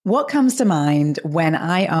What comes to mind when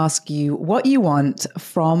I ask you what you want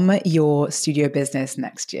from your studio business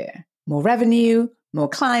next year? More revenue, more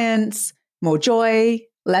clients, more joy,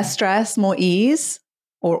 less stress, more ease,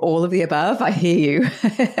 or all of the above? I hear you.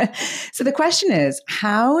 So the question is,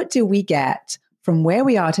 how do we get from where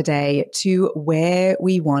we are today to where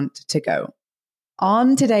we want to go?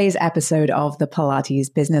 On today's episode of the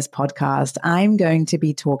Pilates Business Podcast, I'm going to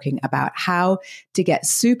be talking about how to get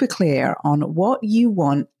super clear on what you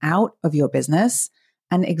want out of your business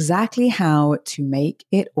and exactly how to make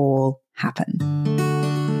it all happen.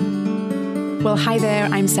 Well, hi there,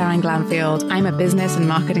 I'm Sarah Glanfield. I'm a business and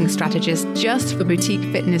marketing strategist just for boutique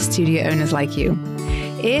fitness studio owners like you.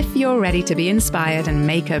 If you're ready to be inspired and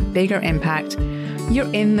make a bigger impact,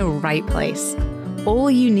 you're in the right place.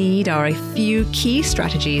 All you need are a few key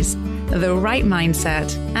strategies, the right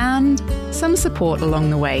mindset, and some support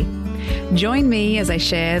along the way. Join me as I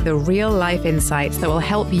share the real-life insights that will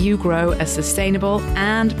help you grow a sustainable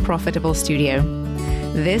and profitable studio.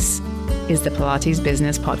 This is the Pilates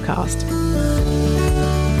Business Podcast.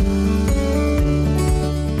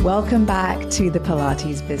 Welcome back to the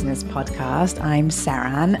Pilates Business Podcast. I'm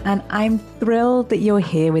Saran, and I'm thrilled that you're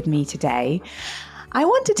here with me today. I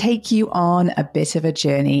want to take you on a bit of a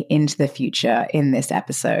journey into the future in this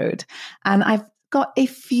episode. And I've got a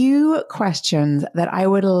few questions that I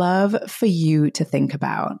would love for you to think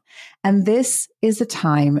about. And this is the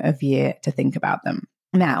time of year to think about them.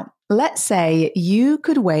 Now, let's say you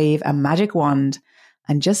could wave a magic wand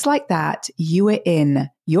and just like that, you were in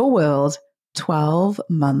your world 12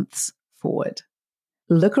 months forward.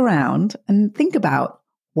 Look around and think about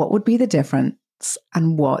what would be the difference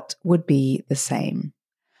and what would be the same.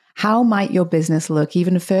 How might your business look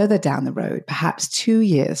even further down the road, perhaps 2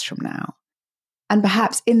 years from now? And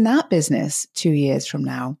perhaps in that business 2 years from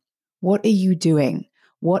now, what are you doing?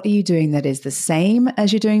 What are you doing that is the same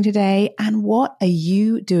as you're doing today? And what are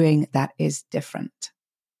you doing that is different?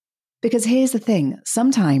 Because here's the thing,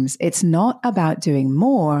 sometimes it's not about doing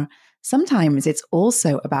more. Sometimes it's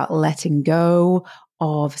also about letting go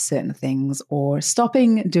of certain things or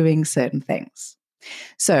stopping doing certain things.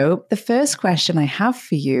 So the first question I have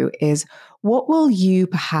for you is, what will you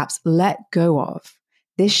perhaps let go of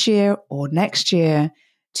this year or next year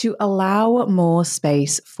to allow more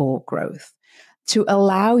space for growth, to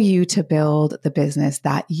allow you to build the business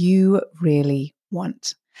that you really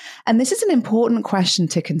want? And this is an important question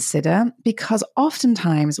to consider because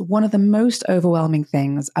oftentimes one of the most overwhelming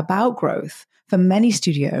things about growth for many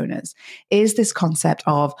studio owners is this concept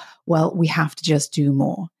of, well, we have to just do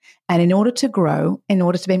more. And in order to grow, in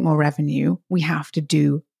order to make more revenue, we have to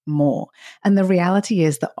do more. And the reality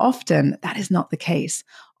is that often that is not the case.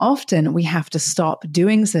 Often we have to stop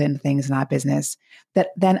doing certain things in our business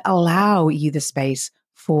that then allow you the space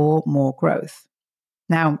for more growth.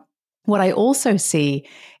 Now, what I also see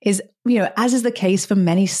is, as is the case for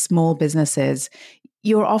many small businesses,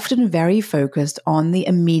 you're often very focused on the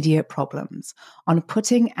immediate problems, on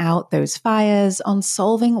putting out those fires, on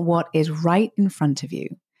solving what is right in front of you.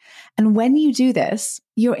 And when you do this,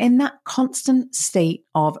 you're in that constant state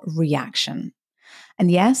of reaction. And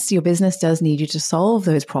yes, your business does need you to solve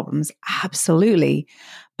those problems, absolutely.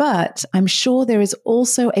 But I'm sure there is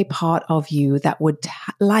also a part of you that would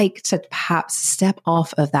like to perhaps step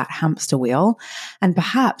off of that hamster wheel and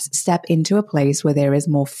perhaps step into a place where there is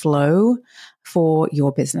more flow for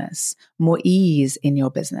your business, more ease in your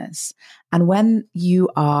business. And when you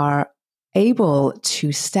are able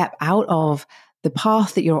to step out of the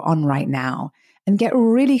path that you're on right now and get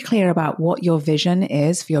really clear about what your vision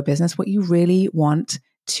is for your business, what you really want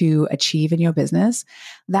to achieve in your business,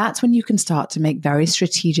 that's when you can start to make very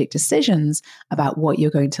strategic decisions about what you're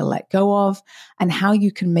going to let go of and how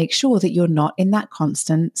you can make sure that you're not in that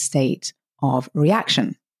constant state of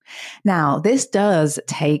reaction. Now, this does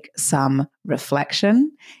take some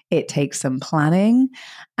reflection, it takes some planning,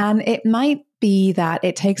 and it might be that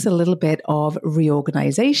it takes a little bit of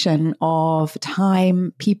reorganization of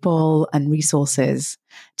time, people, and resources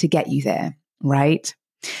to get you there, right?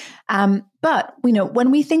 But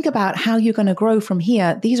when we think about how you're going to grow from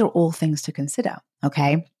here, these are all things to consider,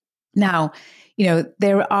 okay? Now,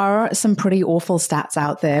 there are some pretty awful stats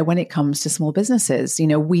out there when it comes to small businesses.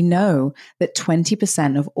 We know that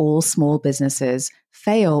 20% of all small businesses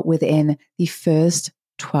fail within the first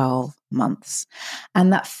 12 months,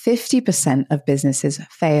 and that 50% of businesses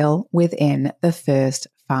fail within the first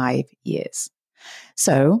 5 years.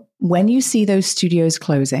 So when you see those studios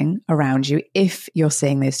closing around you, if you're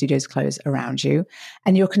seeing those studios close around you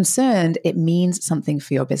and you're concerned, it means something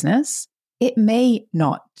for your business. It may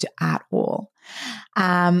not at all.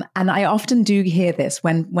 And I often do hear this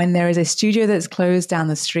when there is a studio that's closed down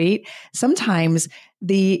the street. Sometimes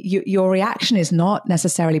your reaction is not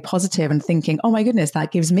necessarily positive and thinking, oh my goodness,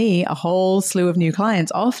 that gives me a whole slew of new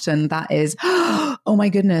clients. Often that is, oh my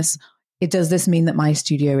goodness, does this mean that my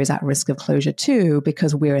studio is at risk of closure too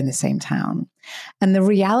because we're in the same town? And the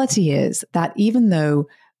reality is that even though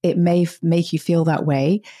it may make you feel that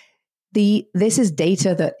way, this is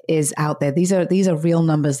data that is out there. These are real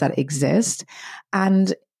numbers that exist.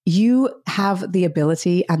 And you have the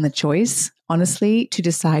ability and the choice, honestly, to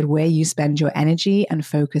decide where you spend your energy and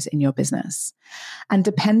focus in your business. And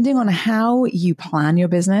depending on how you plan your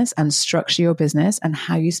business and structure your business and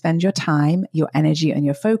how you spend your time, your energy, and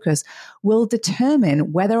your focus will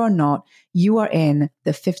determine whether or not you are in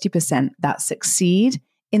the 50% that succeed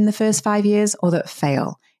in the first 5 years or that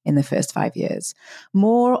fail in the first 5 years.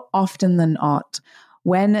 More often than not,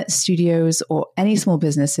 when studios or any small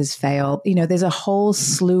businesses fail, there's a whole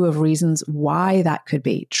slew of reasons why that could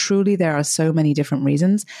be. Truly, there are so many different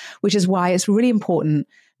reasons, which is why it's really important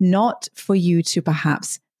not for you to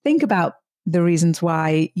perhaps think about the reasons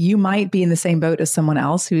why you might be in the same boat as someone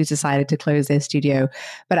else who's decided to close their studio,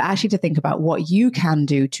 but actually to think about what you can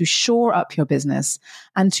do to shore up your business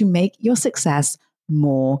and to make your success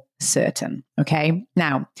more certain. Okay.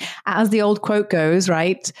 Now, as the old quote goes,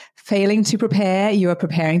 right? Failing to prepare, you are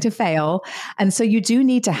preparing to fail. And so you do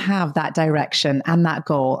need to have that direction and that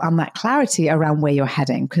goal and that clarity around where you're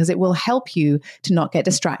heading, because it will help you to not get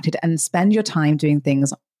distracted and spend your time doing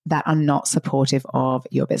things that are not supportive of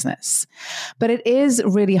your business. But it is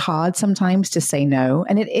really hard sometimes to say no,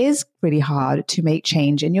 and it is really hard to make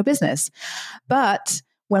change in your business. But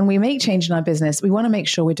when we make change in our business, we want to make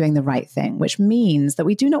sure we're doing the right thing, which means that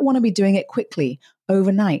we do not want to be doing it quickly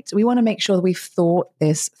overnight. We want to make sure that we've thought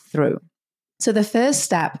this through. So the first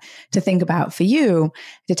step to think about for you,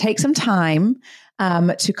 to take some time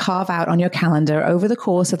to carve out on your calendar over the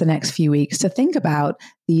course of the next few weeks to think about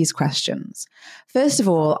these questions. First of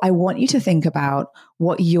all, I want you to think about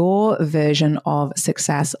what your version of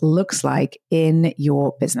success looks like in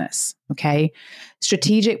your business. Okay.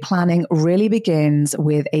 Strategic planning really begins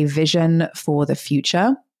with a vision for the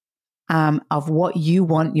future of what you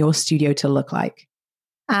want your studio to look like.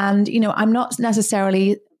 And, I'm not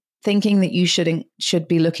necessarily thinking that you should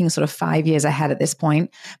be looking sort of 5 years ahead at this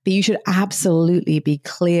point, but you should absolutely be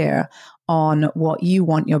clear on what you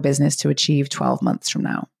want your business to achieve 12 months from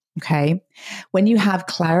now. Okay. When you have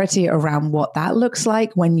clarity around what that looks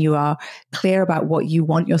like, when you are clear about what you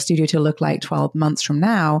want your studio to look like 12 months from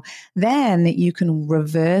now, then you can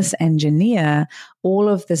reverse engineer all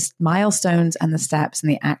of the milestones and the steps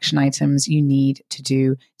and the action items you need to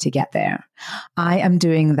do to get there. I am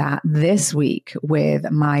doing that this week with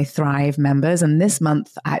my Thrive members. And this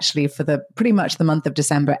month, actually, for pretty much the month of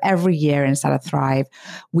December, every year inside of Thrive,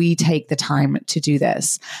 we take the time to do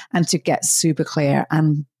this and to get super clear.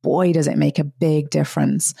 And boy, does it make a big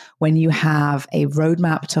difference when you have a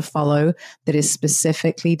roadmap to follow that is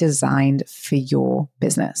specifically designed for your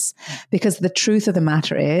business. Because the truth of the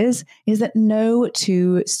matter is that no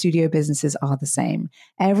two studio businesses are the same.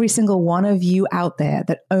 Every single one of you out there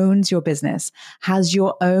that owns your business has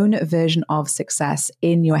your own version of success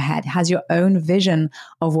in your head, has your own vision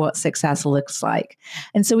of what success looks like.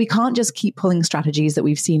 And so we can't just keep pulling strategies that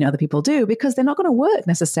we've seen other people do because they're not going to work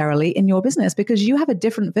necessarily in your business because you have a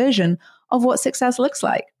different version of what success looks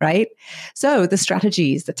like, right? So the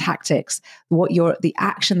strategies, the tactics, the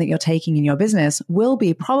action that you're taking in your business will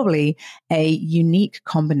be probably a unique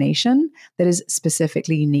combination that is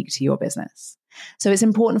specifically unique to your business. So it's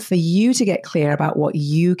important for you to get clear about what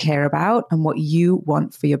you care about and what you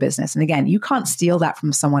want for your business. And again, you can't steal that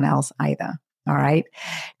from someone else either. All right.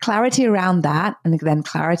 Clarity around that and then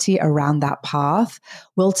clarity around that path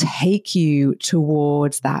will take you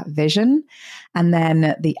towards that vision. And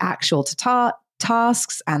then the actual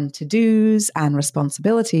tasks and to-dos and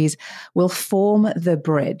responsibilities will form the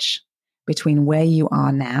bridge between where you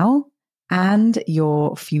are now and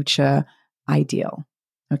your future ideal.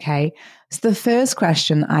 Okay. So the first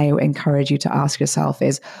question I encourage you to ask yourself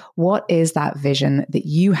is, what is that vision that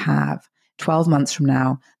you have 12 months from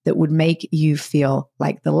now that would make you feel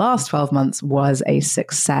like the last 12 months was a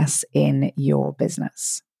success in your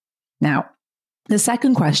business? Now, the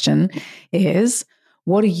second question is,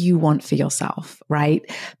 what do you want for yourself, right?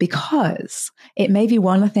 Because it may be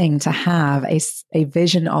one thing to have a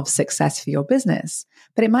vision of success for your business,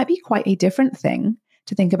 but it might be quite a different thing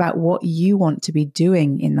to think about what you want to be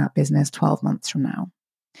doing in that business 12 months from now.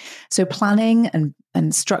 So planning and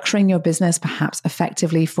structuring your business perhaps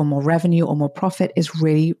effectively for more revenue or more profit is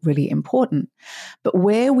really, really important. But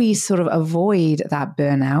where we sort of avoid that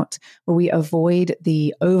burnout, where we avoid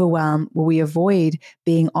the overwhelm, where we avoid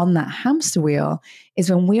being on that hamster wheel, is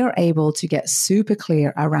when we are able to get super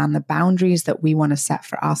clear around the boundaries that we want to set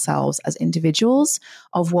for ourselves as individuals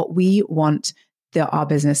of what we want our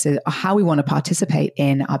businesses, or how we want to participate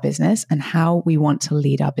in our business and how we want to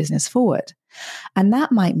lead our business forward. And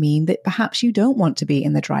that might mean that perhaps you don't want to be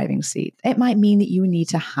in the driving seat. It might mean that you need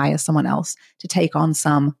to hire someone else to take on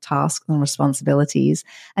some tasks and responsibilities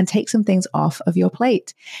and take some things off of your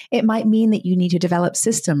plate. It might mean that you need to develop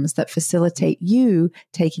systems that facilitate you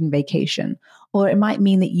taking vacation. Or it might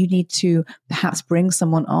mean that you need to perhaps bring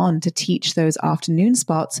someone on to teach those afternoon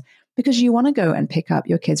spots because you want to go and pick up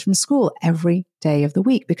your kids from school every day of the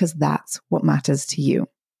week because that's what matters to you.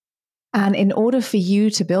 And in order for you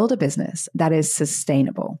to build a business that is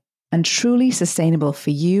sustainable and truly sustainable for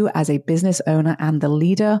you as a business owner and the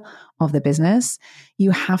leader of the business,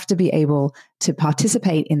 you have to be able to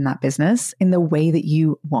participate in that business in the way that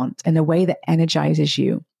you want, in a way that energizes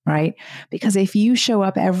you, right? Because if you show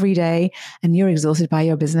up every day and you're exhausted by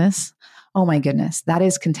your business, oh my goodness, that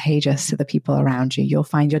is contagious to the people around you. You'll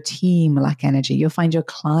find your team lack energy. You'll find your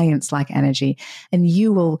clients lack energy. And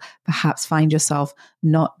you will perhaps find yourself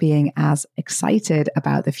not being as excited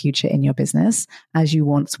about the future in your business as you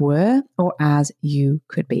once were or as you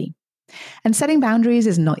could be. And setting boundaries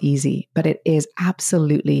is not easy, but it is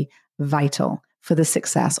absolutely vital for the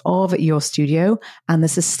success of your studio and the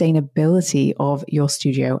sustainability of your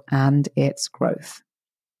studio and its growth.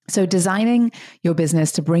 So designing your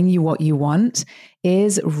business to bring you what you want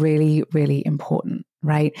is really, really important,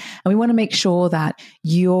 right? And we want to make sure that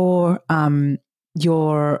the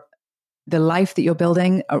life that you're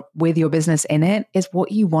building with your business in it is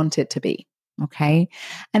what you want it to be, okay?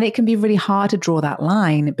 And it can be really hard to draw that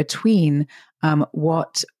line between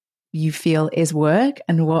what you feel is work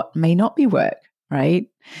and what may not be work, right?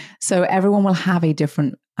 So everyone will have a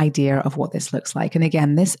different idea of what this looks like. And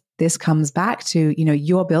again, this comes back to,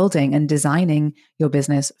 you're building and designing your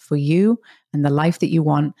business for you and the life that you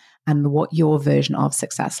want and what your version of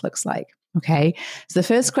success looks like. Okay. So the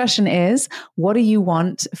first question is, what do you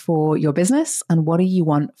want for your business and what do you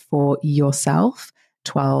want for yourself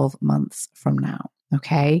 12 months from now?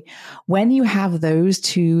 Okay. When you have those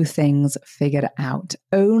two things figured out,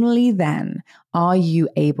 only then are you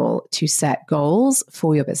able to set goals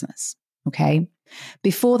for your business. Okay.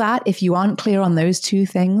 Before that, if you aren't clear on those two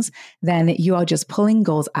things, then you are just pulling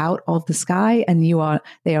goals out of the sky and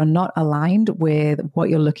they are not aligned with what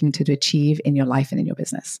you're looking to achieve in your life and in your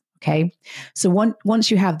business. Okay. So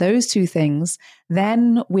once you have those two things,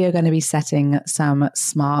 then we are going to be setting some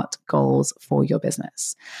SMART goals for your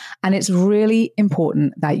business. And it's really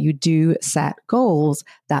important that you do set goals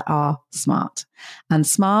that are SMART. And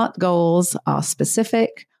SMART goals are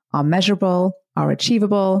specific, are measurable, are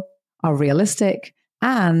achievable, are realistic,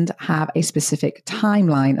 and have a specific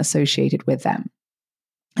timeline associated with them.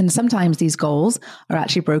 And sometimes these goals are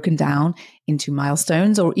actually broken down into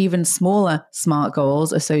milestones or even smaller SMART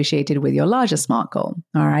goals associated with your larger SMART goal.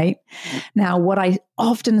 All right. Now, what I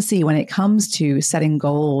often see when it comes to setting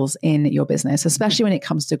goals in your business, especially when it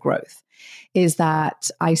comes to growth, is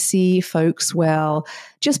that I see folks will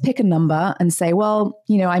just pick a number and say, well,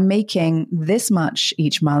 I'm making this much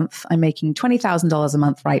each month. I'm making $20,000 a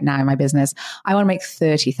month right now in my business. I want to make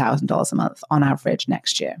 $30,000 a month on average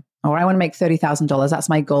next year. Or I want to make $30,000. That's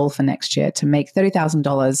my goal for next year, to make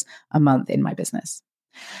 $30,000 a month in my business.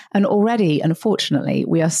 And already, unfortunately,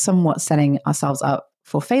 we are somewhat setting ourselves up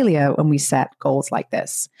for failure when we set goals like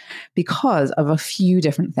this because of a few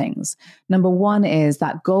different things. Number one is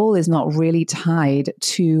that goal is not really tied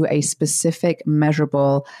to a specific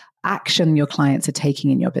measurable action your clients are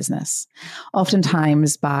taking in your business.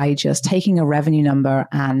 Oftentimes, by just taking a revenue number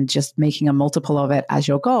and just making a multiple of it as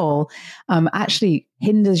your goal, actually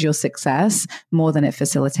hinders your success more than it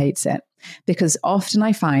facilitates it. Because often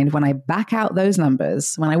I find when I back out those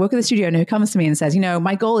numbers, when I work at the studio and who comes to me and says,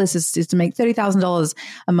 my goal is to make $30,000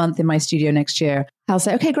 a month in my studio next year, I'll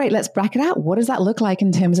say, okay, great, let's bracket out. What does that look like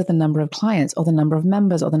in terms of the number of clients or the number of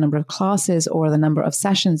members or the number of classes or the number of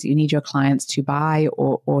sessions you need your clients to buy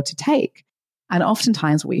or to take? And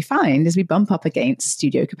oftentimes what we find is we bump up against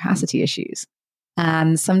studio capacity issues.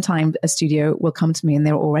 And sometimes a studio will come to me and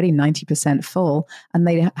they're already 90% full and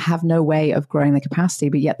they have no way of growing the capacity,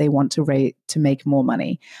 but yet they want to make more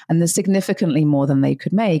money. And there's significantly more than they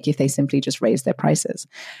could make if they simply just raise their prices.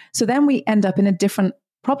 So then we end up in a different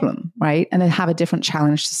problem, right? And then have a different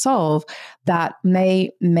challenge to solve that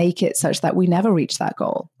may make it such that we never reach that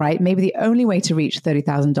goal, right? Maybe the only way to reach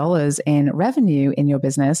 $30,000 in revenue in your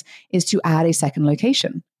business is to add a second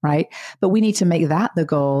location, right? But we need to make that the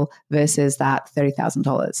goal versus that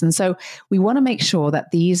 $30,000. And so we want to make sure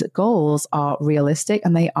that these goals are realistic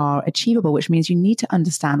and they are achievable, which means you need to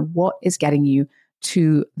understand what is getting you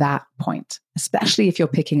to that point, especially if you're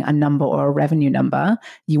picking a number or a revenue number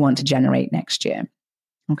you want to generate next year.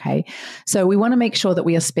 Okay, so we want to make sure that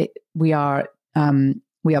we are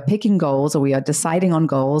picking goals, or we are deciding on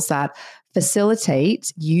goals that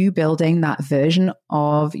facilitate you building that version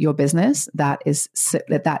of your business that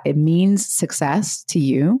it means success to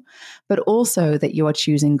you, but also that you are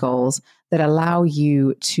choosing goals that allow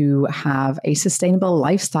you to have a sustainable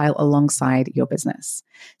lifestyle alongside your business,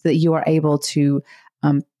 so that you are able to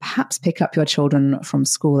perhaps pick up your children from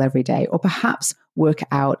school every day, or perhaps work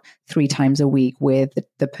out 3 times a week with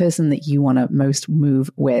the person that you want to most move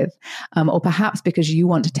with, or perhaps because you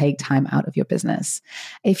want to take time out of your business.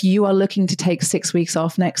 If you are looking to take 6 weeks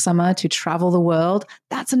off next summer to travel the world,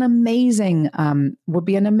 that's would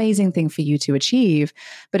be an amazing thing for you to achieve.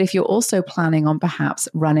 But if you're also planning on perhaps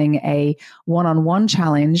running a one-on-one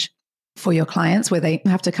challenge for your clients where they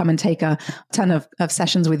have to come and take a ton of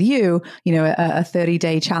sessions with you, a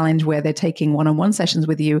 30-day challenge where they're taking one-on-one sessions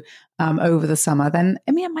with you over the summer, then,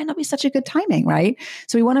 it might not be such a good timing, right?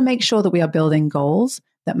 So we want to make sure that we are building goals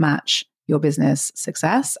that match your business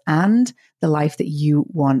success and the life that you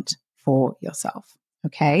want for yourself,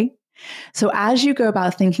 okay? So as you go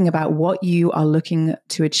about thinking about what you are looking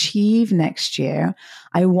to achieve next year,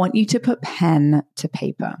 I want you to put pen to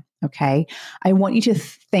paper. Okay. I want you to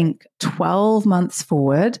think 12 months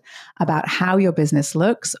forward about how your business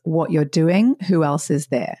looks, what you're doing, who else is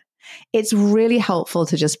there. It's really helpful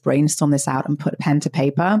to just brainstorm this out and put pen to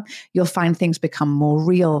paper. You'll find things become more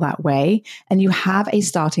real that way. And you have a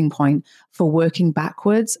starting point for working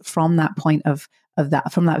backwards from that point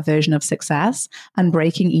from that version of success, and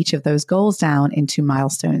breaking each of those goals down into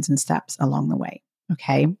milestones and steps along the way.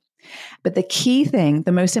 Okay. But the key thing,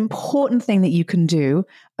 the most important thing that you can do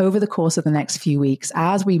over the course of the next few weeks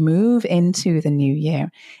as we move into the new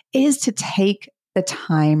year is to take the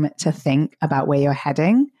time to think about where you're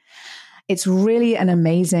heading. It's really an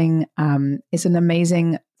amazing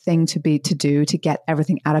thing to do to get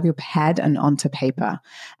everything out of your head and onto paper.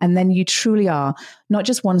 And then you truly are not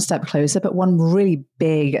just one step closer, but one really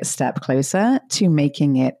big step closer to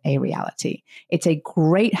making it a reality. It's a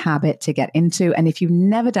great habit to get into. And if you've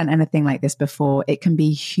never done anything like this before, it can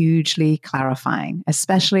be hugely clarifying,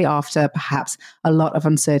 especially after perhaps a lot of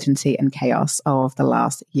uncertainty and chaos of the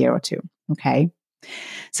last year or two. Okay.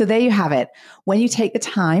 So there you have it. When you take the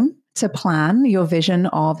time to plan your vision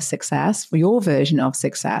of success, for your version of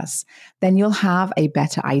success, then you'll have a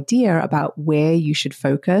better idea about where you should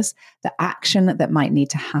focus, the action that might need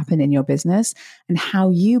to happen in your business, and how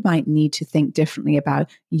you might need to think differently about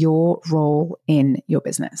your role in your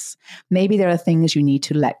business. Maybe there are things you need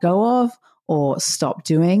to let go of or stop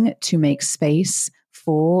doing to make space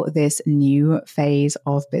for this new phase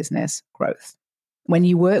of business growth. When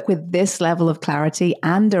you work with this level of clarity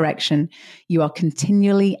and direction, you are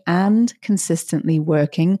continually and consistently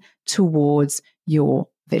working towards your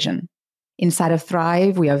vision. Inside of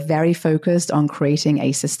Thrive, we are very focused on creating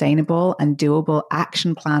a sustainable and doable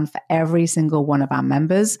action plan for every single one of our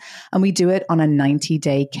members, and we do it on a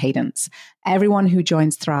 90-day cadence. Everyone who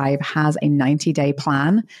joins Thrive has a 90-day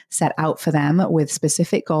plan set out for them with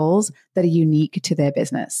specific goals that are unique to their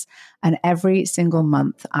business. And every single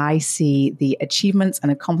month, I see the achievements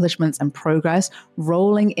and accomplishments and progress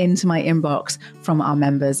rolling into my inbox from our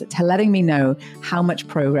members, letting me know how much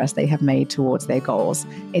progress they have made towards their goals.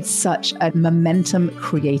 It's such a momentum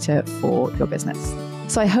creator for your business.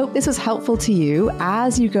 So I hope this was helpful to you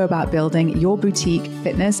as you go about building your boutique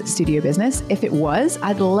fitness studio business. If it was,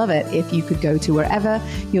 I'd love it if you could go to wherever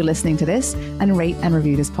you're listening to this and rate and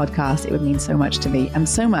review this podcast. It would mean so much to me and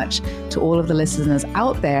so much to all of the listeners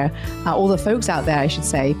out there, all the folks out there, I should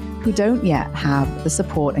say, who don't yet have the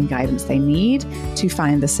support and guidance they need to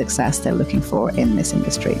find the success they're looking for in this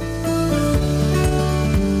industry.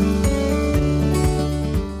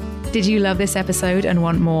 Did you love this episode and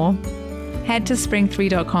want more? Head to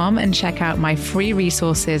spring3.com and check out my free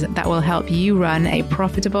resources that will help you run a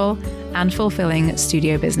profitable and fulfilling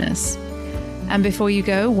studio business. And before you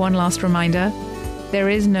go, one last reminder, there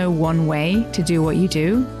is no one way to do what you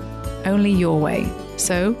do, only your way.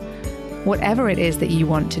 So whatever it is that you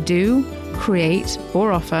want to do, create,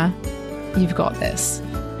 or offer, you've got this.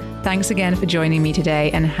 Thanks again for joining me today,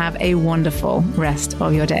 and have a wonderful rest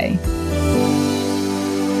of your day.